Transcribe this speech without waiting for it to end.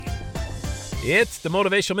It's the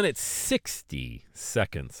Motivational Minute, 60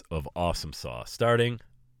 seconds of awesome sauce, starting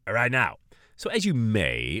right now. So as you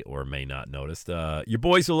may or may not notice, your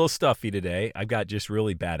boy's a little stuffy today. I've got just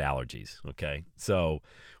really bad allergies, okay? So,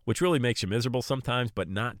 which really makes you miserable sometimes, but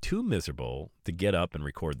not too miserable to get up and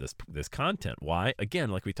record this content. Why?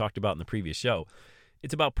 Again, like we talked about in the previous show,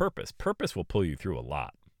 it's about purpose. Purpose will pull you through a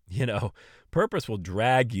lot. You know, purpose will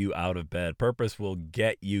drag you out of bed. Purpose will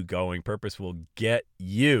get you going. Purpose will get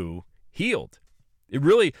you healed. It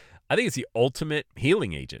really, I think it's the ultimate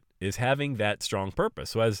healing agent, is having that strong purpose.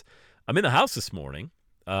 So as I'm in the house this morning,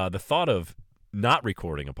 the thought of not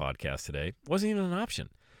recording a podcast today wasn't even an option,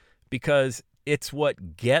 because it's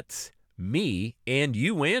what gets me and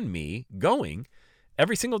you and me going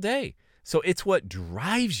every single day. So it's what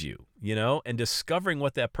drives you, you know, and discovering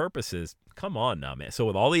what that purpose is. Come on now, man. So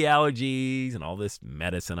with all the allergies and all this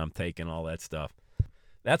medicine I'm taking, all that stuff,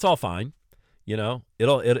 that's all fine. You know,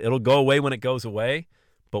 it'll go away when it goes away.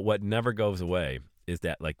 But what never goes away is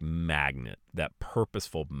that like magnet, that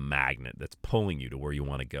purposeful magnet that's pulling you to where you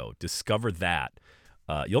want to go. Discover that.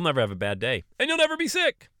 You'll never have a bad day, and you'll never be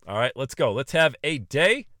sick. All right, let's go. Let's have a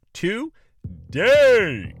day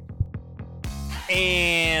today.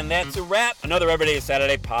 And that's a wrap. Another Everyday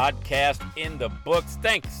Saturday podcast in the books.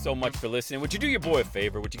 Thanks so much for listening. Would you do your boy a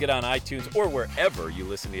favor? Would you get on iTunes or wherever you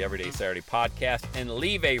listen to the Everyday Saturday podcast and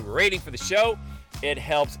leave a rating for the show? It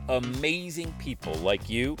helps amazing people like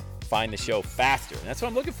you find the show faster. And that's what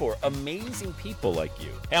I'm looking for, amazing people like you.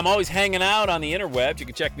 Hey, I'm always hanging out on the interwebs. You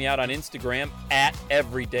can check me out on Instagram at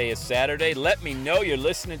EverydayIsSaturday. Let me know you're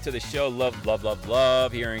listening to the show.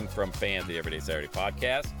 Love hearing from fans of the Everyday Saturday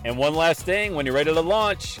podcast. And one last thing, when you're ready to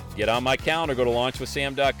launch, get on my calendar, go to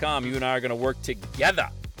launchwithsam.com. You and I are going to work together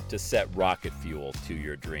to set rocket fuel to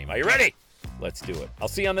your dream. Are you ready? Let's do it. I'll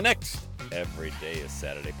see you on the next Everyday is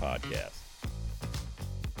Saturday podcast.